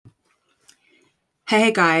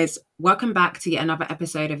Hey guys, welcome back to yet another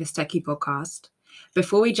episode of this Techie podcast.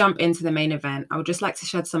 Before we jump into the main event, I would just like to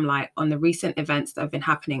shed some light on the recent events that have been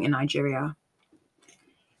happening in Nigeria.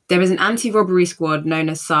 There is an anti-robbery squad known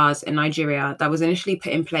as SARS in Nigeria that was initially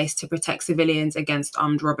put in place to protect civilians against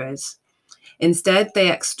armed robbers. Instead, they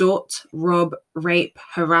extort, rob, rape,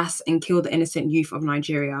 harass, and kill the innocent youth of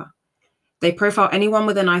Nigeria. They profile anyone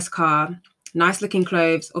with a nice car, nice-looking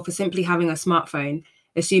clothes, or for simply having a smartphone,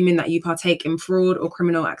 assuming that you partake in fraud or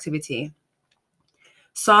criminal activity.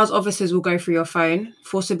 SARS officers will go through your phone,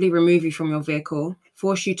 forcibly remove you from your vehicle,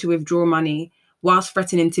 force you to withdraw money, whilst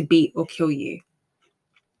threatening to beat or kill you.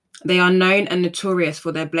 They are known and notorious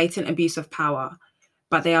for their blatant abuse of power,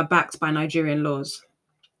 but they are backed by Nigerian laws.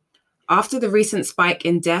 After the recent spike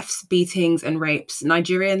in deaths, beatings, and rapes,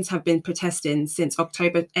 Nigerians have been protesting since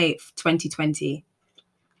October 8th, 2020.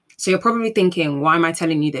 So you're probably thinking, why am I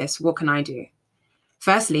telling you this? What can I do?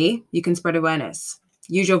 Firstly, you can spread awareness.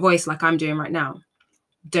 Use your voice like I'm doing right now.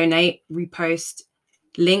 Donate, repost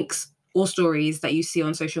links or stories that you see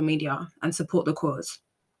on social media and support the cause.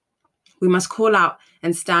 We must call out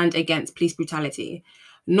and stand against police brutality,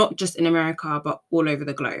 not just in America, but all over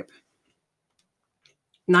the globe.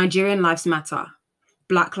 Nigerian lives matter.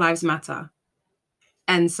 Black lives matter.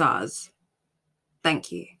 End SARS.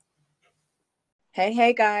 Thank you.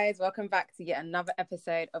 Hey guys, welcome back to yet another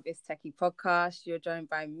episode of It's Techie Podcast. You're joined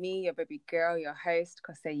by me, your baby girl, your host,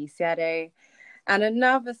 Kosei Isiade, and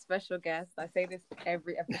another special guest. I say this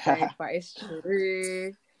every episode, but it's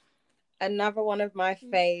true. Another one of my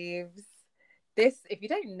faves. If you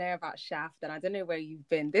don't know about Shaft, then I don't know where you've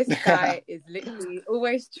been. This guy is literally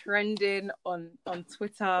always trending on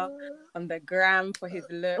Twitter, on the gram for his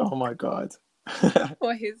look. Oh my God.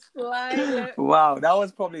 For his fly look. Wow, that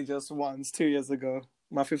was probably just once 2 years ago.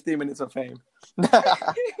 My 15 minutes of fame.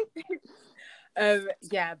 I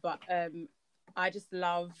just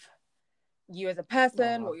love you as a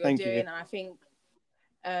person, what you're doing, and I think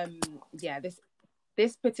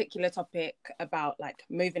this particular topic about like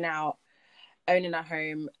moving out, owning a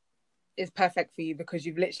home is perfect for you because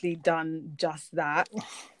you've literally done just that.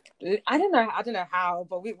 I don't know how,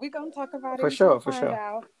 but we're gonna talk about it for sure.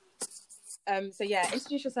 Out.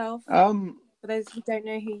 Introduce yourself. For those who don't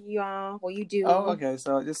know who you are, what you do. Oh, okay.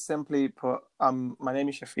 So just simply put, my name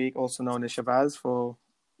is Shafiq, also known as Shabazz for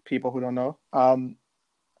people who don't know.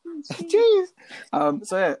 Jeez. I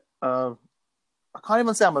can't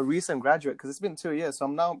even say I'm a recent graduate because it's been 2 years. So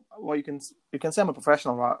I'm now, you can say I'm a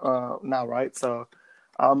professional now, right? So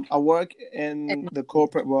I work in the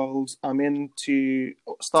corporate world.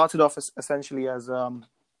 Started off essentially as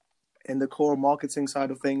in the core marketing side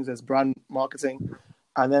of things, as brand marketing,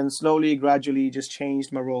 and then slowly, gradually just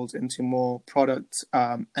changed my roles into more product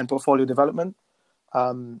and portfolio development.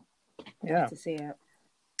 To see it.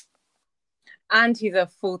 And he's a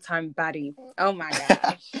full-time baddie. Oh my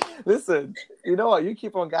gosh. Listen, you know what? You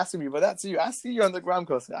keep on gassing me, but that's you. I see you on the gram,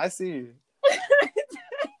 Kosa. I see you.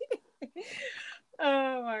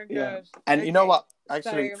 Oh my gosh. Yeah. And okay. You know what?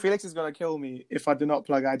 Actually, Felix is going to kill me if I do not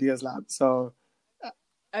plug Ideas Lab. So...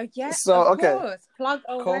 Oh, yeah. So, of course. Plug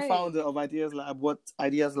away. Co-founder of Ideas Lab. What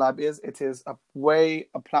Ideas Lab is, it is a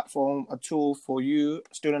platform, a tool for you,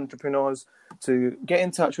 student entrepreneurs, to get in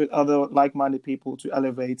touch with other like-minded people to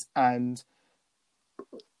elevate and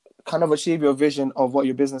kind of achieve your vision of what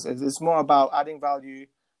your business is. It's more about adding value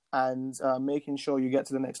and making sure you get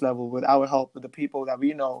to the next level with our help, with the people that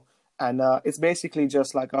we know. And it's basically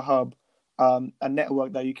just like a hub, a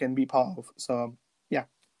network that you can be part of. So, yeah.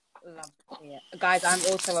 Love it. Guys, I'm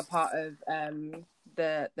also a part of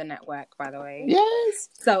the network, by the way. Yes.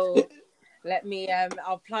 So let me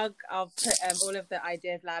I'll put all of the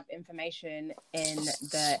Ideas Lab information in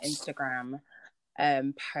the Instagram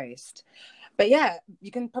post. But yeah,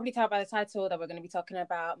 you can probably tell by the title that we're going to be talking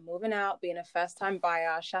about moving out, being a first-time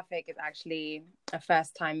buyer. Shafiq is actually a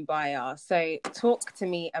first-time buyer. So talk to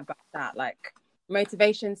me about that, like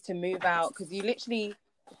motivations to move out, because you literally...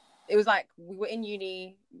 It was like we were in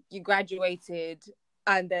uni, you graduated,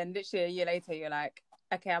 and then literally a year later, you're like,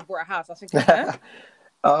 okay, I bought a house. I was thinking,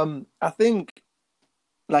 I think,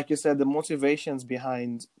 like you said, the motivations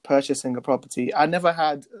behind purchasing a property, I never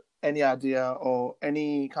had any idea or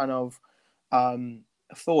any kind of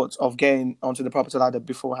thoughts of getting onto the property ladder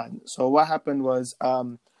beforehand. So what happened was,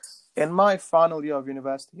 in my final year of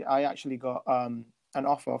university, I actually got an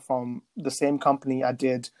offer from the same company I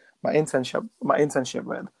did my internship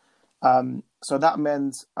with. So that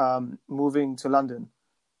meant moving to London.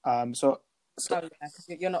 Because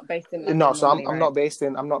you're not based in London. No, so I'm not based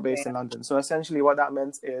in London. So essentially, what that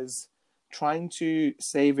meant is trying to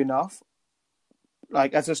save enough,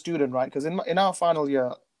 like as a student, right? Because in our final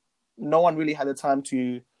year, no one really had the time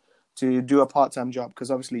to do a part-time job, because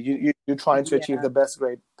obviously you're trying to achieve Yeah. the best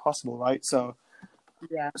grade possible, right? So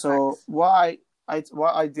Yeah. what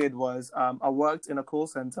I did was, I worked in a call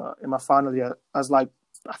center in my final year as, like,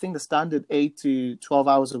 I think the standard 8 to 12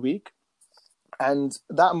 hours a week. And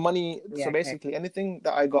that money, Yeah. so Okay. basically anything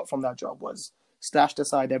that I got from that job was stashed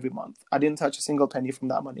aside every month. I didn't touch a single penny from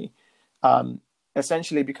that money.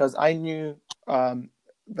 Essentially because I knew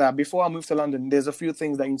that before I moved to London, there's a few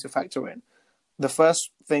things that you need to factor in. The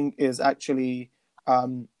first thing is actually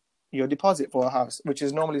your deposit for a house, which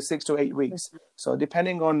is normally 6 to 8 weeks. So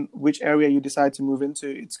depending on which area you decide to move into,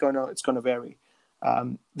 it's gonna vary.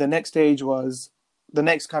 The next stage was, the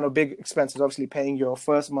next kind of big expense is obviously paying your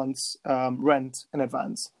first month's rent in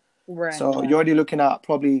advance. Rent. So you're already looking at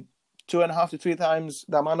probably 2.5 to 3 times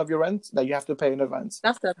the amount of your rent that you have to pay in advance.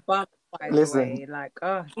 That's the bump, by the Listen, way. Like,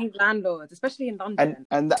 oh, these landlords, especially in London.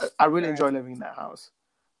 and I really Right. enjoy living in that house.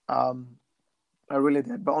 I really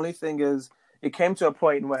did. But only thing is, it came to a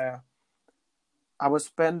point where I was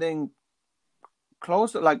spending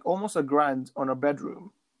close to, like, almost $1,000 on a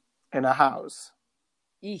bedroom in a house.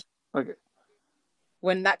 Eesh. Okay.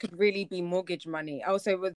 When that could really be mortgage money.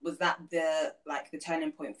 Also, was that the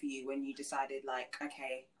turning point for you when you decided, like,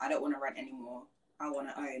 okay, I don't want to rent anymore. I want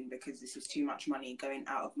to own, because this is too much money going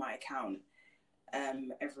out of my account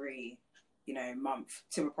every month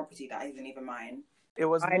to a property that isn't even mine. It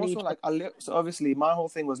was more so like so obviously my whole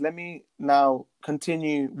thing was, let me now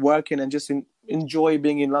continue working and just enjoy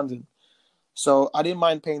being in London. So I didn't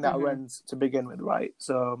mind paying that rent to begin with, right?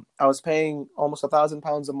 So I was paying almost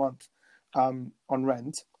 £1,000 a month on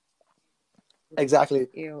rent. Exactly.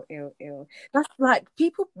 Ew. That's like,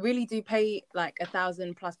 people really do pay like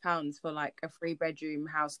 £1,000+ for like a 3-bedroom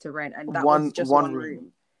house to rent, and that was just one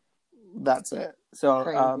room. That's it. So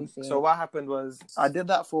Crazy. So what happened was, I did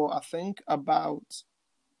that for, I think, about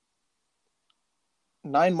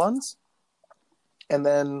 9 months, and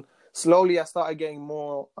then slowly I started getting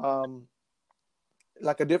more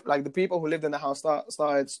like the people who lived in the house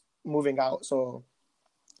started moving out. So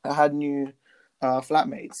I had new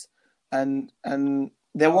flatmates, and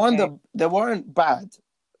they weren't bad.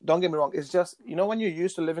 Don't get me wrong. It's just, when you're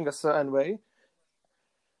used to living a certain way,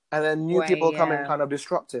 and then new people come and kind of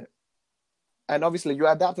disrupt it. And obviously you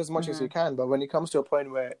adapt as much as you can, but when it comes to a point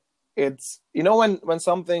where it's, when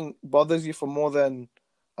something bothers you for more than,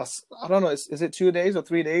 I don't know, is it 2 days or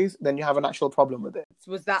 3 days, then you have an actual problem with it.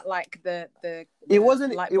 Was that like the it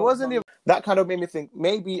wasn't even, that kind of made me think,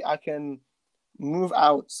 maybe I can move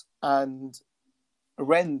out and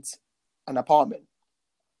rent an apartment.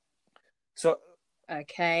 So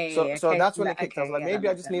that's when it kicked. I was like, maybe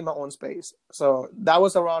I just need my own space. So that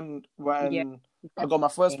was around when I got my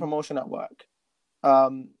first promotion at work.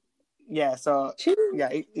 It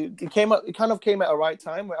came up. It kind of came at a right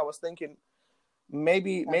time where I was thinking,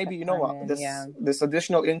 maybe this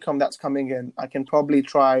additional income that's coming in, I can probably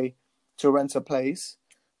try to rent a place.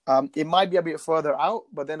 It might be a bit further out,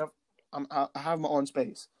 but then I have my own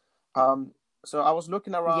space. So I was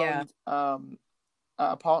looking around at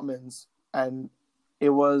apartments, and it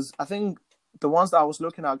was, I think the ones that I was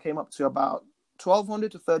looking at came up to about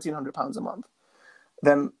 £1,200 to £1,300 a month.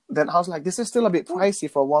 Then I was like, this is still a bit pricey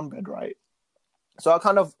for one bed, right? So I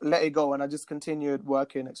kind of let it go, and I just continued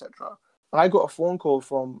working, etc. I got a phone call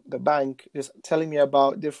from the bank just telling me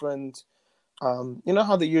about different,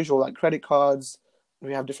 how the usual, like, credit cards,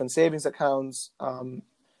 we have different savings accounts.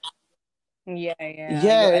 You're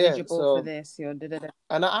eligible for this.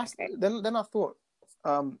 And I asked, then I thought,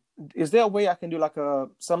 is there a way I can do like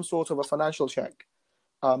some sort of a financial check?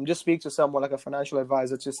 Just speak to someone like a financial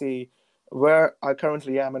advisor to see where I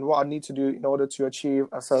currently am and what I need to do in order to achieve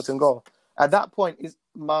a certain goal. At that point,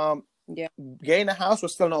 getting a house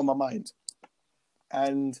was still not on my mind.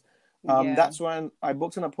 And that's when I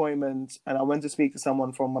booked an appointment and I went to speak to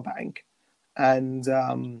someone from my bank. And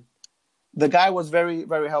the guy was very,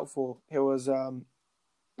 very helpful. He was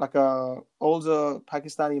like a older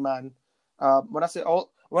Pakistani man. When I say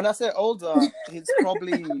older, he's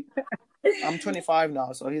probably, I'm 25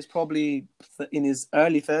 now, so he's probably in his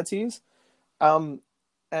early 30s.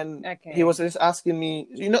 He was just asking me,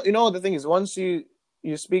 the thing is, once you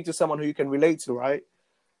speak to someone who you can relate to, right?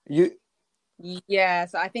 So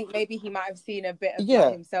I think maybe he might have seen a bit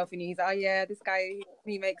of himself, and he's this guy,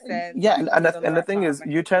 he makes sense. Yeah, and the thing is,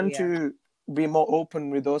 you tend to be more open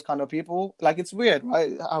with those kind of people. Like, it's weird,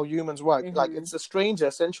 right? How humans work. Like, it's a stranger,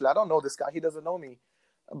 essentially. I don't know this guy. He doesn't know me.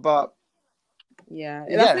 But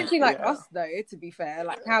that's actually like us, though, to be fair.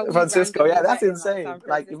 Like, how Francisco, that's insane.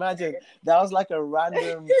 Like, imagine that was like a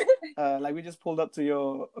random like, we just pulled up to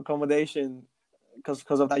your accommodation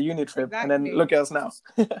because of that uni trip, and then look at us now.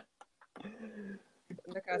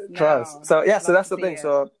 Look at us Trust. now. So yeah, so Love that's to the see thing.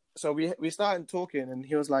 it. So we started talking, and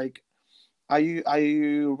he was like, "Are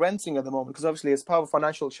you renting at the moment?" Because obviously, it's part of a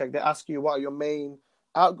financial check. They ask you what are your main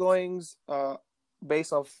outgoings,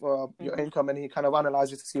 based off your Mm-hmm. income, and he kind of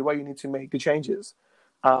analyzes to see where you need to make the changes,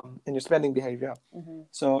 in your spending behavior. Mm-hmm.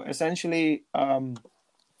 So essentially,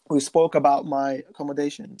 we spoke about my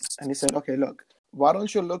accommodation, and he said, "Okay, look, why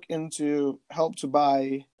don't you look into Help to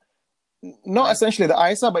Buy?" Not Right. essentially the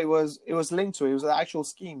ISA, but it was linked to it. It was the actual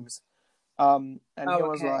schemes. And he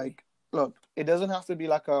Oh, was okay. like, "Look, it doesn't have to be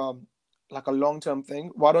like a long term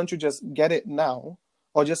thing. Why don't you just get it now,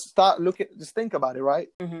 or just just think about it, right?"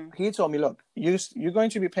 Mm-hmm. He told me, "Look, you're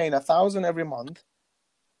going to be paying 1,000 every month,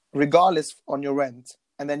 regardless on your rent,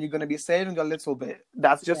 and then you're going to be saving a little bit.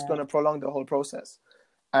 That's just Yeah. going to prolong the whole process."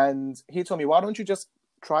 And he told me, "Why don't you just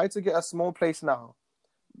try to get a small place now?"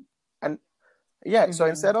 And yeah, so Mm-hmm.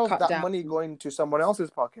 instead of Cut that down. money going to someone else's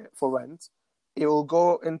pocket for rent, it will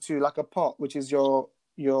go into like a pot, which is your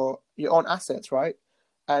own assets, right?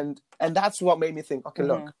 And that's what made me think, okay,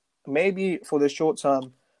 Mm-hmm. look, maybe for the short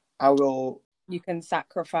term, I will, You can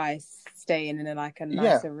sacrifice staying in a yeah,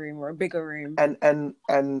 nicer room or a bigger room.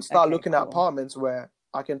 and start Okay, looking at cool. apartments where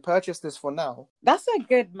I can purchase this for now. That's a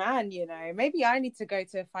good man, Maybe I need to go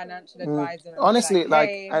to a financial advisor and be like, Honestly, like,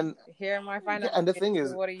 hey, and here are my yeah, finances. and the thing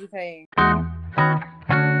is, What are you saying?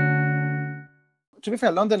 to be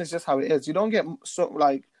fair, London is just how it is. You don't get so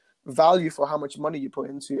like value for how much money you put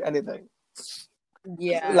into anything.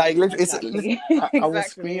 Yeah, Like, exactly. I will Exactly.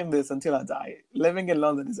 scream this until I die. Living in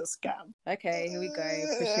London is a scam. Okay, here we go.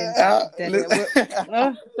 Pushing that dead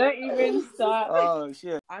it. Don't even start. Oh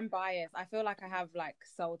shit. I'm biased. I feel like I have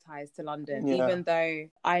soul ties to London, Yeah. even though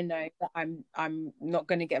I know that I'm not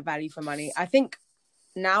going to get value for money. I think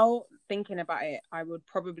now thinking about it, I would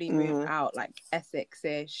probably move Mm-hmm. out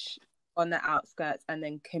Essex-ish on the outskirts and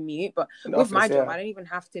then commute. But In with office, my job, yeah. I don't even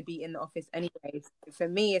have to be in the office anyway. For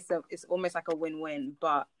me, it's almost like a win-win.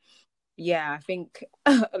 But yeah, I think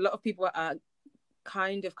a lot of people are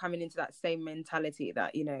kind of coming into that same mentality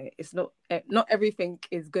that it's not everything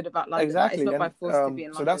is good about London. Like, it's Exactly. not by And force to be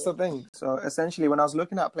in so that's the London. thing. So essentially, when I was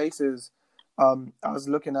looking at places, I was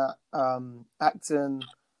looking at Acton,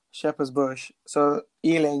 Shepherd's Bush, so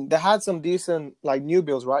Ealing. They had some decent like new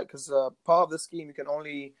builds, right? Because part of the scheme you can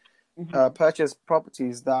only purchase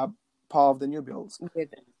properties that are part of the new builds.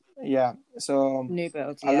 With Yeah. So new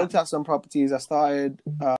builds, I yeah. looked at some properties. I started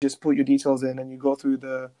just put your details in, and you go through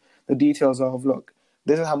the details of, look,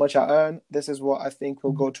 this is how much I earn. This is what I think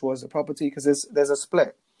will go towards the property, because there's a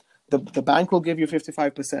split. The bank will give you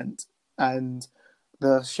 55%, and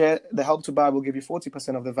the Help to Buy will give you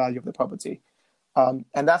 40% of the value of the property. And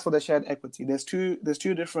that's for the shared equity. There's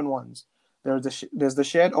two different ones. There's the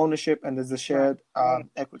shared ownership, and there's the shared Right.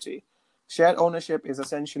 equity. Shared ownership is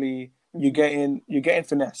essentially you get in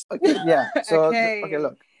finesse. Okay, yeah. So okay, Okay.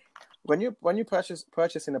 look, when you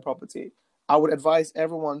purchasing a property, I would advise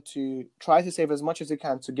everyone to try to save as much as you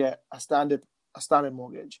can to get a standard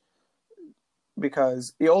mortgage,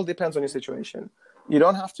 because it all depends on your situation. You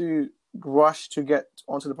don't have to rush to get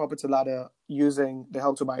onto the property ladder using the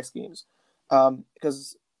Help to Buy schemes,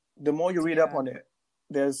 because the more you read up Yeah. on it,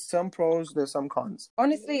 there's some pros, there's some cons.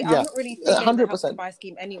 Honestly, I'm Yeah, not really feeling the Help to 100%. Buy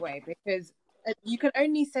scheme anyway, because you can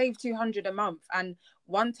only save 200 a month. And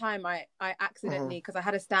one time I accidentally, because I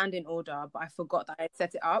had a standing order, but I forgot that I had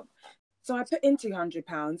set it up. So I put in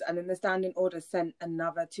 £200, and then the standing order sent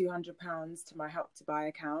another £200 to my Help to Buy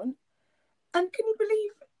account. And can you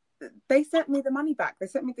believe they sent me the money back? They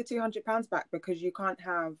sent me the £200 back, because you can't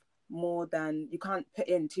put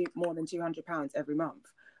in more than £200 every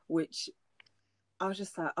month, which I was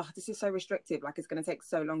just like, oh, this is so restrictive. Like, it's going to take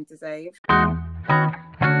so long to save.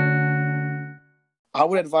 I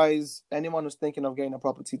would advise anyone who's thinking of getting a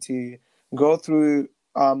property to go through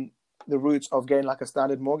the route of getting like a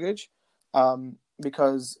standard mortgage,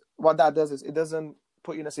 because what that does is it doesn't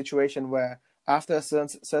put you in a situation where after a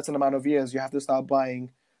certain amount of years you have to start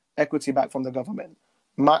buying equity back from the government.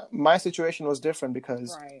 My situation was different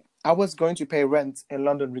because Right. I was going to pay rent in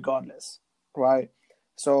London regardless, right?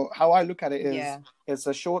 So how I look at it is, Yeah. it's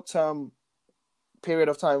a short-term period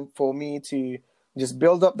of time for me to just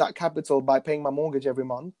build up that capital by paying my mortgage every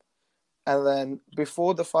month, and then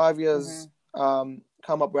before the 5 years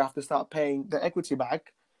come up where I have to start paying the equity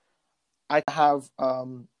back, I have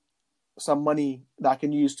some money that I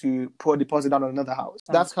can use to put a deposit down on another house.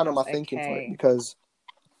 That's kind of my thinking for it, Okay. because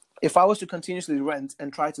if I was to continuously rent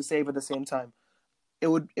and try to save at the same time, it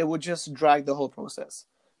would just drag the whole process.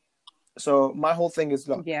 So my whole thing is,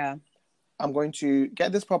 look, Yeah. I'm going to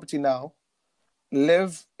get this property now,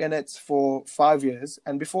 live in it for 5 years,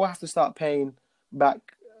 and before I have to start paying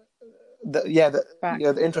back back the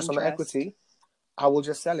with interest on the interest. equity, I will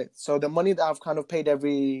just sell it. So the money that I've kind of paid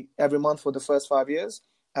every month for the first 5 years,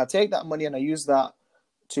 I take that money and I use that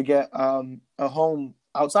to get a home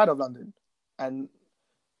outside of London, and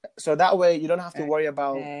so that way you don't have to worry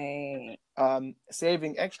about Okay.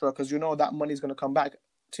 saving extra, because you know that money is going to come back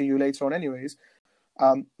to you later on anyways.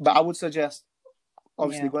 But I would suggest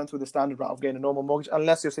obviously Yeah. going through the standard route of getting a normal mortgage,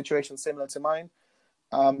 unless your situation is similar to mine,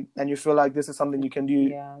 and you feel like this is something you can do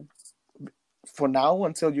Yeah. for now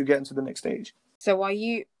until you get into the next stage. So are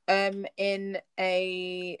you in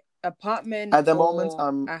a apartment At the moment, or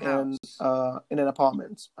I'm a house? in an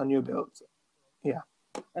apartment, a new build. Yeah.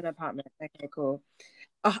 An apartment. Okay, cool.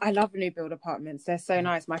 Oh, I love new build apartments. They're so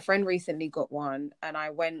nice. My friend recently got one and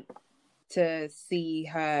I went to see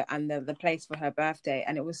her and the place for her birthday,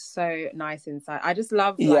 and it was so nice inside. I just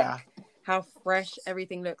love Yeah. how fresh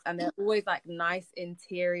everything looks, and they're always like nice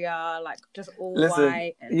interior, like just all Listen,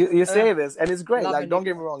 white. And you say this, and it's great. love a Like, new don't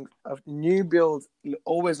get me wrong, a new build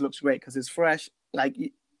always looks great because it's fresh. Like,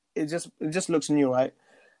 it just looks new, right?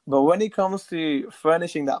 But when it comes to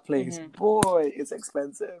furnishing that place, boy, it's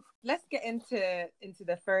expensive. Let's get into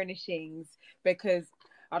the furnishings, because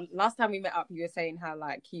last time we met up, you were saying how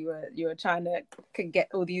like you were trying to get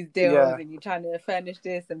all these deals, Yeah. and you're trying to furnish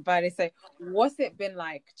this and buy this. So what's it been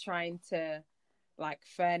like trying to like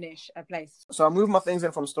furnish a place? So I move my things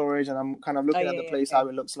in from storage, and I'm kind of looking at the place, how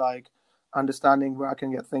it looks like, understanding where I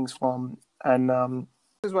can get things from, and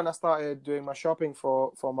this is when I started doing my shopping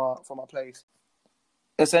for my place.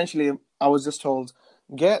 Essentially, I was just told,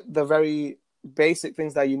 get the very basic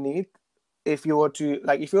things that you need. If you were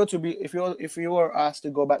asked to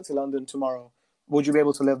go back to London tomorrow, would you be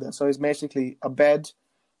able to live there? So it's basically a bed,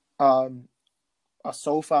 a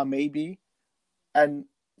sofa maybe, and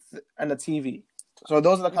a TV. So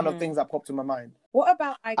those are the kind of things that popped in my mind. What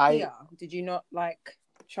about IKEA? Did you not like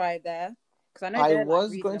try there? Because I know I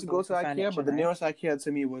was going to go to IKEA, but the nearest IKEA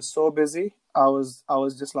to me was so busy. I was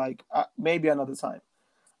just like, maybe another time.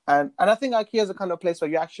 And I think IKEA is the kind of place where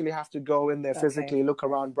you actually have to go in there physically, look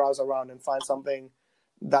around, browse around, and find something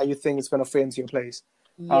that you think is going to fit into your place.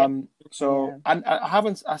 Yeah. And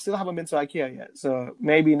I still haven't been to IKEA yet. So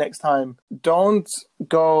maybe next time, don't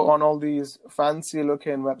go on all these fancy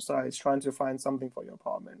looking websites trying to find something for your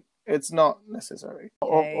apartment. It's not necessary.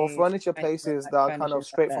 Or furniture places that are kind of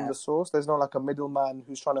straight from the source. There's not like a middleman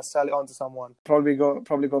who's trying to sell it on to someone. Probably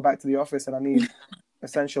go back to the office and I need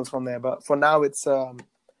essentials from there. But for now, it's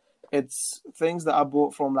things that I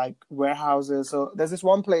bought from like warehouses. So there's this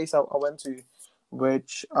one place I went to,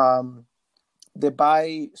 which they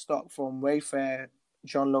buy stock from Wayfair,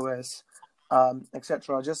 John Lewis,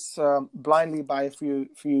 etc. Just blindly buy a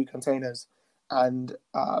few containers, and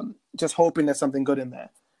just hoping there's something good in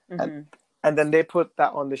there. And then they put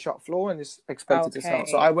that on the shop floor and just expect it to sell.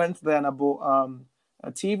 So I went there and I bought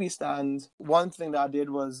a TV stand. One thing that I did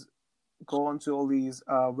was go onto all these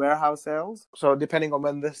warehouse sales. So depending on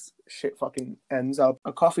when this shit fucking ends up,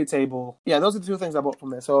 a coffee table. Yeah, those are the two things I bought from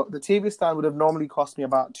there. So the TV stand would have normally cost me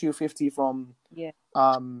about $250 from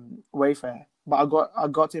Wayfair, but I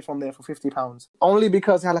got it from there for £50, only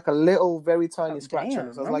because it had like a little very tiny scratch on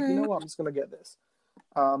it. So I was like, you know what, I'm just gonna get this.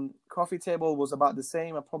 Coffee table was about the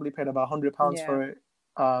same. I probably paid about £100 for it.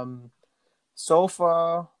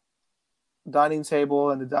 Sofa, dining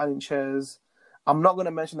table, and the dining chairs. I'm not going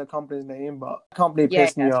to mention the company's name, but the company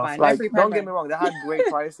pissed me off. Like, don't get me wrong, they had great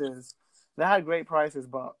prices. But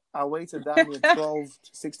I waited damn near 12 to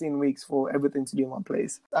 16 weeks for everything to be in one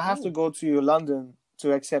place. I have to go to London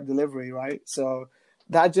to accept delivery, right? So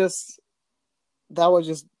that was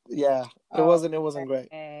just, yeah, it wasn't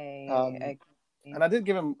great. And I did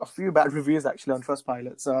give him a few bad reviews actually on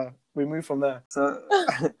Trustpilot, so we moved from there. So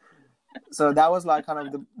so that was like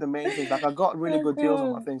kind of the main thing. Like, I got really good deals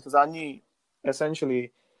on my things because I knew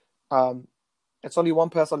essentially it's only one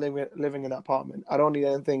person living in that apartment. I don't need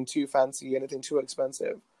anything too fancy, anything too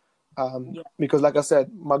expensive, because like I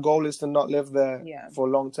said, my goal is to not live there for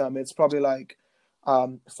long term. It's probably like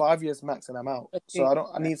 5 years max and I'm out.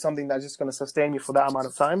 So I need something that's just going to sustain me for that amount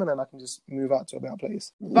of time, and then I can just move out to a better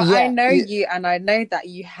place. But I know you, and I know that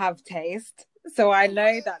you have taste. So I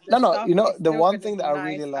know that the one thing that I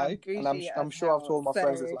really like, and I'm sure I've told my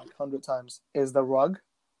friends this like 100 times, is the rug.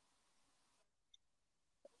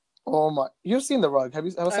 Oh my! You've seen the rug? Have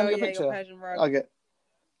I sent you a picture? Your Persian rug. Okay,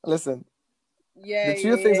 listen. The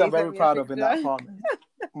two things I'm very proud of in that apartment: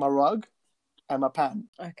 my rug and my pan.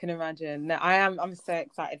 I can imagine. No, I'm so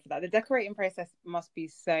excited for that. The decorating process must be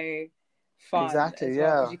so fun Exactly, as well,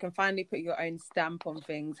 because yeah. you can finally put your own stamp on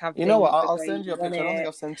things, have You know what? things the I'll way send you you a want picture. I don't think it.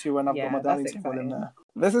 I've sent you when I've got my Yeah, that's dining table in exciting.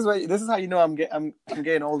 there. This is how you know I'm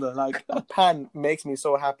getting older. Like a pan makes me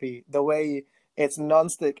so happy. The way it's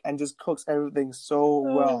non-stick and just cooks everything so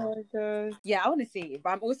well. Oh my god. Yeah, I want to see,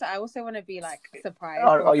 but I also want to be like surprised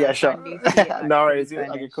Oh, when yeah, I sure. finally see it like No fully worries. Okay,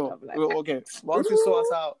 furnished. cool. I'm like, Okay, once we sort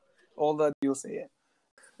us ooh. out all that, you'll see it.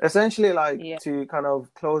 Essentially, like Yeah. to kind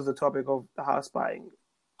of close the topic of house buying,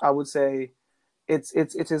 I would say it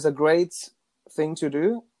is a great thing to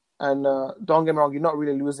do, and don't get me wrong, you're not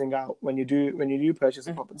really losing out when you do purchase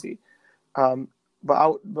a Mhm. property.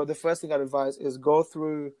 But the first thing I'd advise is go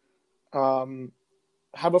through, um,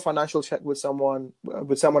 have a financial check with someone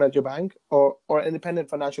at your bank or an independent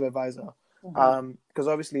financial advisor, Mhm. because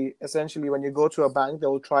obviously, essentially, when you go to a bank, they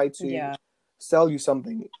will try to Yeah. sell you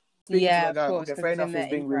something. Speaking to Yeah, the of guy, course, okay, because fair it's in enough, he's their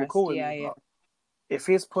being really interest. cool with Yeah, me, yeah. but if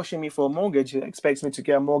he's pushing me for a mortgage, he expects me to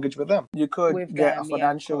get a mortgage with them. You could With get a them,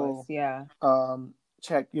 yeah, of course. financial Yeah.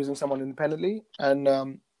 check using someone independently, and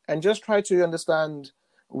just try to understand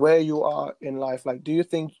where you are in life. Like, do you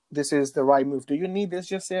think this is the right move? Do you need this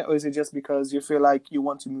just yet, or is it just because you feel like you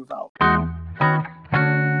want to move out?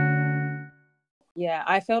 Yeah,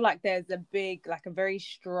 I feel like there's a very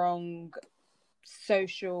strong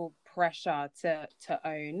social pressure to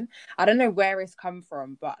own. I don't know where it's come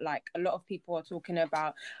from, but like a lot of people are talking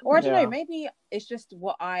about, or I don't know, Yeah. maybe it's just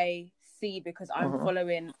what I see because I'm Mhm.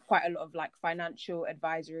 following quite a lot of like financial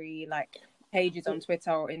advisory like pages on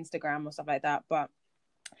Twitter or Instagram or stuff like that. But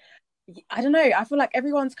I don't know, I feel like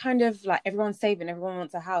everyone's kind of like everyone's saving, everyone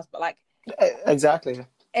wants a house, but like Exactly.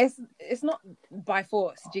 it's not by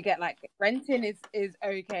force. Do you get like renting is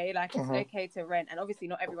okay, like it's Mhm. okay to rent, and obviously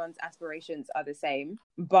not everyone's aspirations are the same,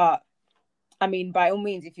 but I mean, by all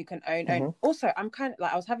means, if you can own. Mhm. Also, I'm kind of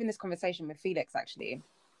like I was having this conversation with Felix actually,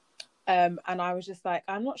 and I was just like,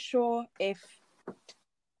 I'm not sure if.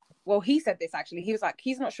 Well, he said this actually. He was like,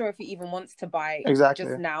 he's not sure if he even wants to buy Exactly.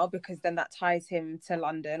 just now because then that ties him to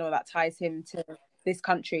London or that ties him to this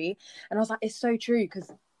country. And I was like, it's so true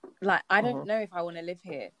because, like, I don't Mhm. know if I want to live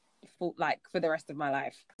here for the rest of my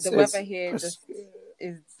life. The It's weather here it's just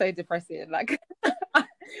is so depressing. Like,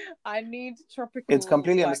 I need it's tropical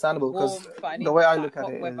completely like understandable because warmth. I the need way I like look at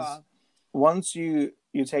hot it is, weather. once you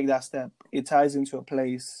take that step, it ties into a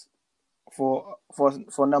place for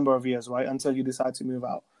a number of years, right? Until you decide to move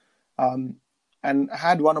out. Um, and I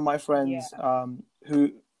had one of my Yeah. friends,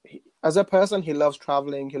 as a person, he loves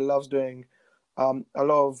traveling. He loves doing a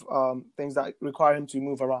lot of things that require him to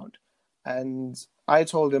move around. And I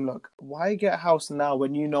told him, look, why get a house now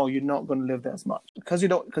when you know you're not going to live there as much? Because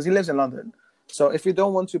he lives in London. So if you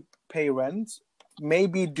don't want to pay rent,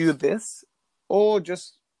 maybe do this, or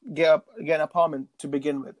just get an apartment to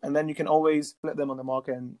begin with, and then you can always flip them on the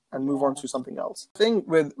market and move on Yeah. to something else. I think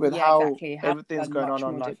with Yeah, how exactly. Houses are everything's going much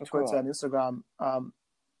on more like Twitter difficult. and Instagram,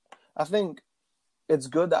 I think it's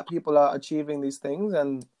good that people are achieving these things,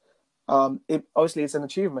 and it obviously it's an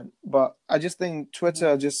achievement. But I just think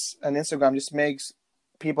Twitter Mhm. just and Instagram just makes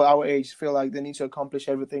people our age feel like they need to accomplish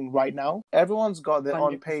everything right now. Everyone's got their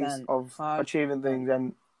own pace 100%. of achieving 100%. things,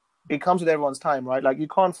 and it comes with everyone's time, right? Like you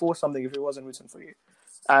can't force something if it wasn't written for you.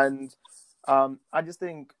 And I just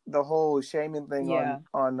think the whole shaming thing Yeah.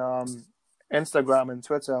 on Instagram and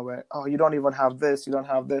Twitter, where you don't even have this, you don't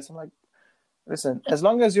have this. I'm like, listen, as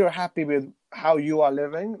long as you're happy with how you are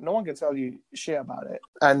living, no one can tell you shit about it.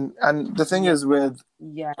 And the thing Yeah. is, with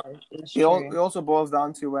Yeah, it's it true. also boils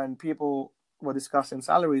down to when people were discussing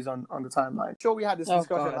salaries on the timeline. Sure, we had this Oh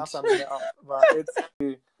discussion God. last time we met up, but it's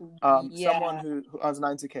someone Yeah. who earns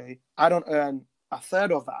 90K. I don't earn a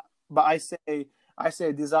third of that, but I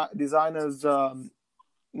say designers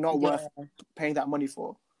not worth Yeah. paying that money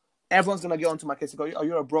for. Everyone's gonna get onto my case and go, "Oh,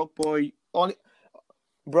 you're a broke boy. Only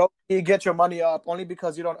bro, you get your money up only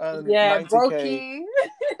because you don't earn Yeah, 90K." brokey.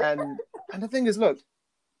 And the thing is, look,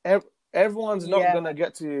 everyone's not Yeah. gonna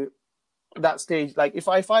get to that stage. Like if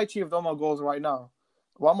I achieved all my goals right now,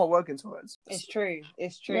 what am I working towards? It's true.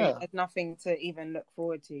 It's true. Yeah, There's nothing to even look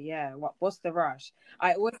forward to. Yeah. What's the rush?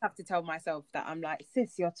 I always have to tell myself that I'm like,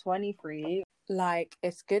 sis, you're 23. Like,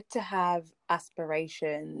 it's good to have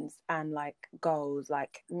aspirations and like goals.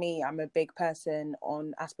 Like me, I'm a big person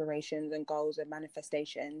on aspirations and goals and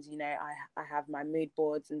manifestations. You know, I have my mood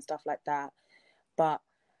boards and stuff like that. But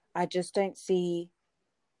I just don't see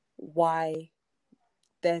why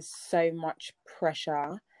there's so much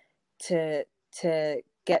pressure to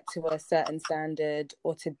get to a certain standard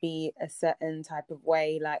or to be a certain type of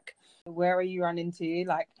way. Like, where are you running to?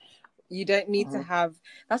 Like, you don't need to have.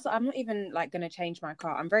 That's what I'm not even like gonna change my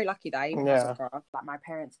car. I'm very lucky that I even have a yeah, car. Like, my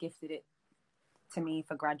parents gifted it to me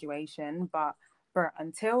for graduation, but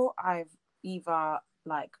until I've either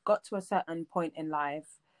like got to a certain point in life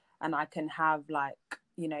and I can have like,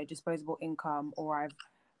 you know, disposable income, or I've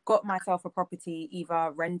got myself a property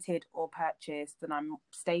either rented or purchased and I'm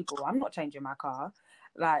stable, I'm not changing my car.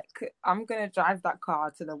 Like, I'm gonna drive that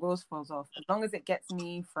car till the wheels falls off. As long as it gets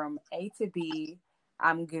me from A to B,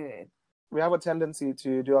 I'm good. We have a tendency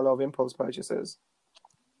to do a lot of impulse purchases,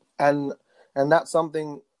 and that's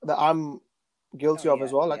something that I'm guilty of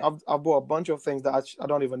as well. Like I've bought a bunch of things that I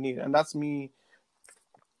don't even need, and that's me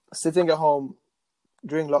sitting at home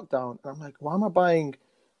during lockdown. And I'm like, why am I buying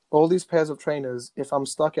all these pairs of trainers if I'm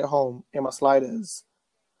stuck at home in my sliders?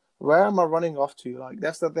 Where am I running off to? Like,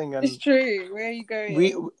 that's the thing. And it's true. Where are you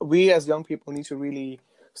going? We as young people need to really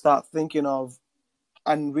start thinking of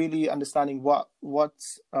and really understanding what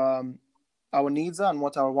our needs are and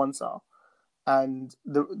what our wants are. And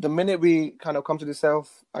the minute we kind of come to the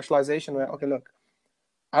self-actualization where, okay, look,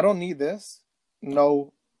 I don't need this.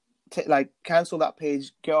 No, like cancel that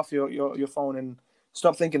page, get off your phone and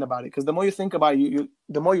stop thinking about it. Because the more you think about it,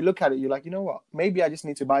 the more you look at it, you're like, you know what? Maybe I just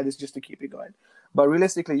need to buy this just to keep it going. But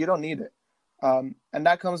realistically, you don't need it. And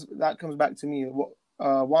that comes back to me.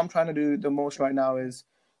 What I'm trying to do the most right now is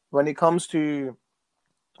when it comes to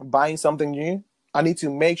buying something new, I need to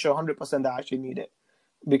make sure 100% that I actually need it.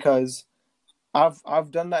 Because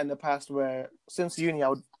I've done that in the past where since uni, I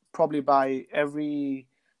would probably buy every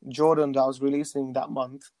Jordan that I was releasing that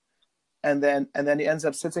month. And then it ends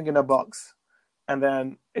up sitting in a box. And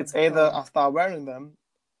then it's either I start wearing them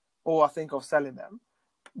or I think of selling them.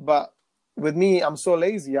 But with me, I'm so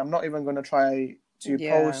lazy. I'm not even going to try to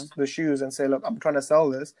post the shoes and say, look, I'm trying to sell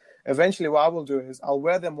this. Eventually, what I will do is I'll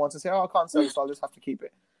wear them once and say, oh, I can't sell it, so I'll just have to keep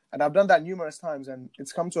it. And I've done that numerous times. And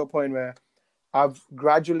it's come to a point where I've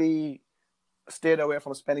gradually stayed away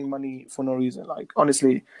from spending money for no reason. Like,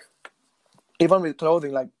 honestly, even with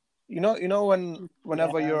clothing, like, you know,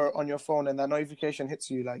 whenever you're on your phone and that notification hits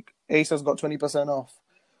you, like Acer's got 20% off,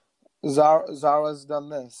 Zara's done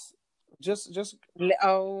this. Just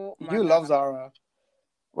oh, you God. Love Zara.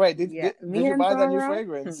 Wait, did you buy Zara? That new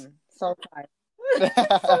fragrance? So tight.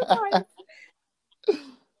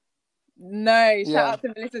 No, shout out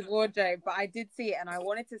to Melissa's wardrobe, but I did see it and I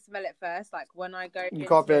wanted to smell it first. Like when I go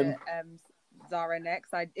into Zara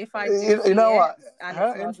next, you know what,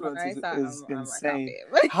 her influence is insane.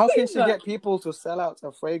 How can she get people to sell out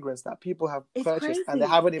a fragrance that people have purchased and they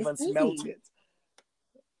haven't even smelled it?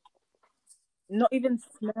 Not even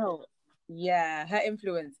smell. Yeah, her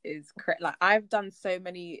influence is like I've done so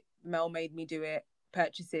many Mel made me do it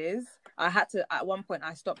purchases. I had to at one point.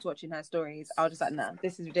 I stopped watching her stories. I was just like, nah,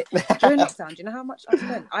 this is ridiculous. During lockdown, do you know how much I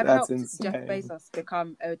spent? I've helped insane. Jeff Bezos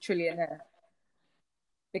become a trillionaire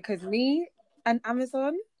because me and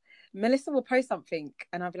Amazon. Melissa will post something,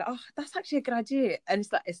 and I'll be like, oh, that's actually a good idea, and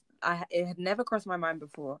it's like it had never crossed my mind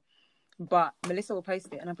before. But Melissa will post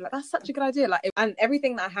it and I'll be like, that's such a good idea. Like, and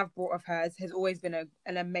everything that I have bought of hers has always been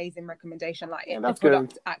an amazing recommendation. Like, the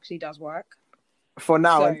product actually does work. For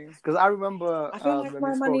now, because I remember I feel like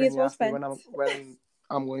my money is well spent. When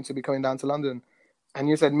I'm going to be coming down to London. And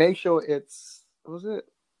you said, make sure it's, was it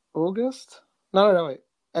August? No, wait.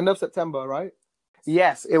 End of September, right?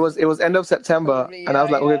 Yes, it was end of September. Probably, and I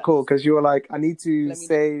was like, okay, cool. Because you were like, I need to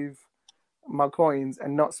save my coins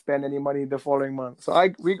and not spend any money the following month. So I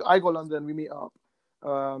go London, we meet up.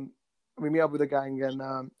 We meet up with the gang,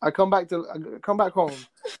 and I come back home,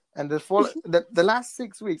 and the last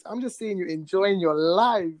 6 weeks, I'm just seeing you enjoying your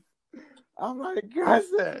life. I'm like, guys,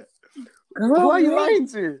 who are you lying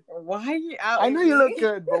to? Why are you out? I know you look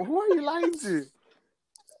good, but who are you lying to?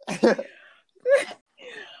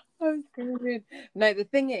 Oh, good. No, the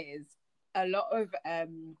thing is, a lot of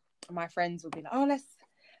my friends will be like, oh,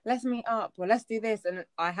 let's meet up or let's do this, and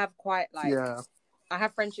I have quite like I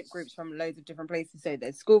have friendship groups from loads of different places. So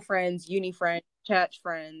there's school friends, uni friends, church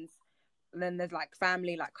friends, and then there's like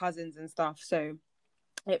family, like cousins and stuff. So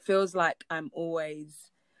it feels like I'm always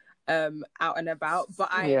out and about. But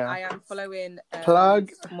I am following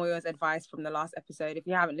Moyo's advice from the last episode. If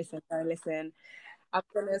you haven't listened, go listen. I'm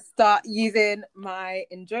going to start using my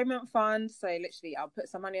enjoyment fund. So literally, I'll put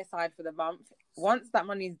some money aside for the month. Once that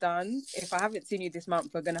money's done, if I haven't seen you this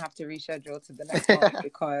month, we're going to have to reschedule to the next month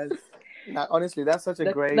because... Now, honestly, that's such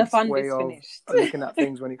a great way of looking at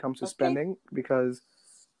things when it comes to spending, because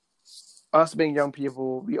us being young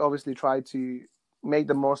people, we obviously try to make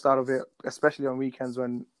the most out of it, especially on weekends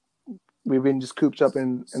when we've been just cooped up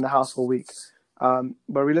in the house all week.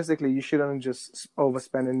 But realistically, you shouldn't just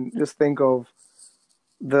overspend and just think of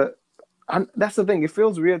and that's the thing. It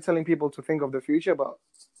feels weird telling people to think of the future, but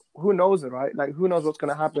who knows it, right? Like, who knows what's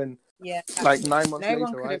going to happen? Yeah, like 9 months later,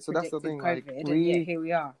 right? So that's the thing. COVID, like, here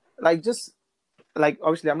we are. Like, just like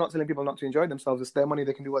obviously I'm not telling people not to enjoy themselves. It's their money;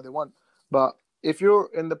 they can do what they want. But if you're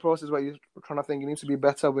in the process where you're trying to think you need to be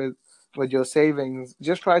better with your savings,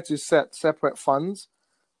 just try to set separate funds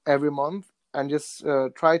every month and just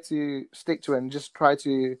try to stick to it and just try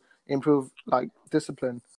to improve like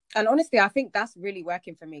discipline. And honestly, I think that's really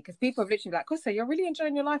working for me because people have literally like, Costa, you're really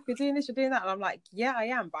enjoying your life. You're doing this, you're doing that. And I'm like, yeah, I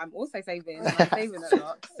am. But I'm also saving and I'm saving a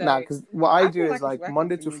lot. So Nah, because what I do feel is like it's like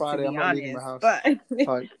Monday working to for me, Friday, to I'm be not leaving my honest, house. but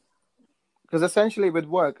Like, because essentially with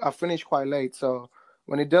work, I finish quite late. So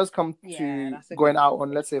when it does come yeah, to that's a going good out on,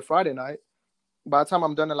 point. let's say, Friday night, by the time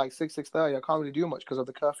I'm done at like 6:30, I can't really do much because of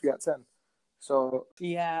the curfew at 10. So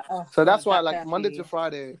Yeah. Oh so that's God, why that like Monday to curfew.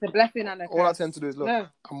 Friday, It's a blessing and a all I curse. tend to do is look, No.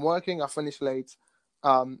 I'm working, I finish late,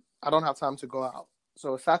 I don't have time to go out.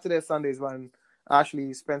 So Saturday, Sunday is when I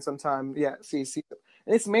actually spend some time. Yeah, see,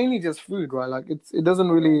 and it's mainly just food, right? Like it doesn't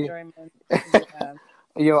really. Enjoyment.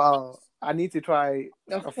 Yeah. I need to try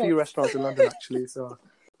Of a few course. restaurants in London actually. So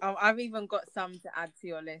I've even got some to add to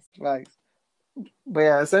your list. like, but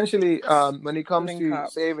yeah, essentially, when it comes Link to up.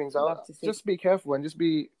 savings, Love to see. just be careful and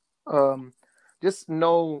just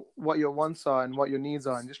know what your wants are and what your needs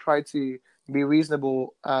are, and just try to be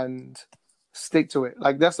reasonable and stick to it.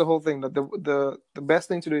 Like that's the whole thing. That the best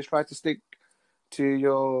thing to do is try to stick to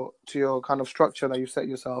your kind of structure that you set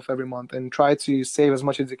yourself every month, and try to save as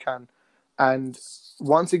much as you can. And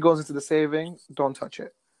once it goes into the saving, don't touch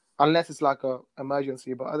it, unless it's like a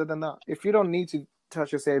emergency. But other than that, if you don't need to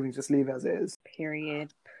touch your savings, just leave it as it is.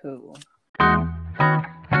 Period. Poo.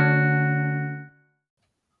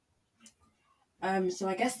 So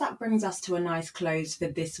I guess that brings us to a nice close for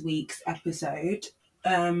this week's episode.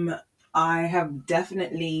 I have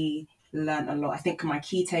definitely learned a lot. I think my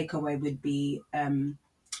key takeaway would be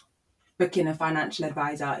booking a financial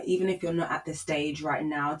advisor, even if you're not at the stage right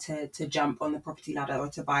now to jump on the property ladder or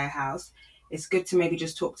to buy a house. It's good to maybe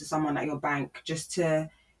just talk to someone at your bank just to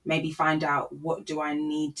maybe find out, what do I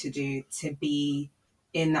need to do to be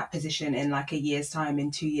in that position in like a year's time,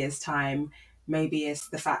 in 2 years' time. Maybe it's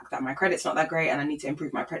the fact that my credit's not that great and I need to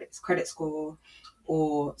improve my credit score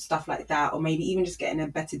or stuff like that. Or maybe even just getting a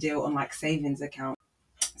better deal on like savings account.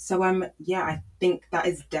 So yeah, I think that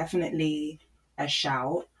is definitely a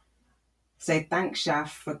shout. So thanks, Shaf,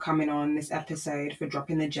 for coming on this episode, for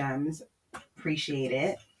dropping the gems. Appreciate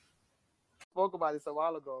it. Spoke about this a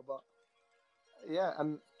while ago, but yeah,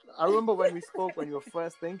 and I remember when we spoke when you were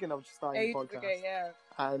first thinking of starting a podcast. Okay, yeah.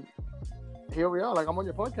 And here we are, like I'm on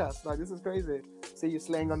your podcast. Like this is crazy. See you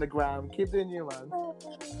slaying on the gram. Keep doing you, man.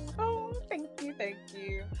 Oh, thank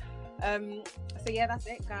you. So yeah, that's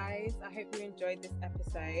it, guys. I hope you enjoyed this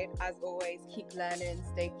episode. As always, keep learning,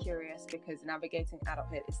 stay curious, because navigating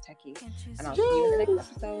adulthood is techie. And I'll see you in the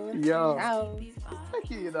next episode. Yo. Ciao. It's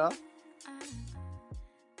techie, you know.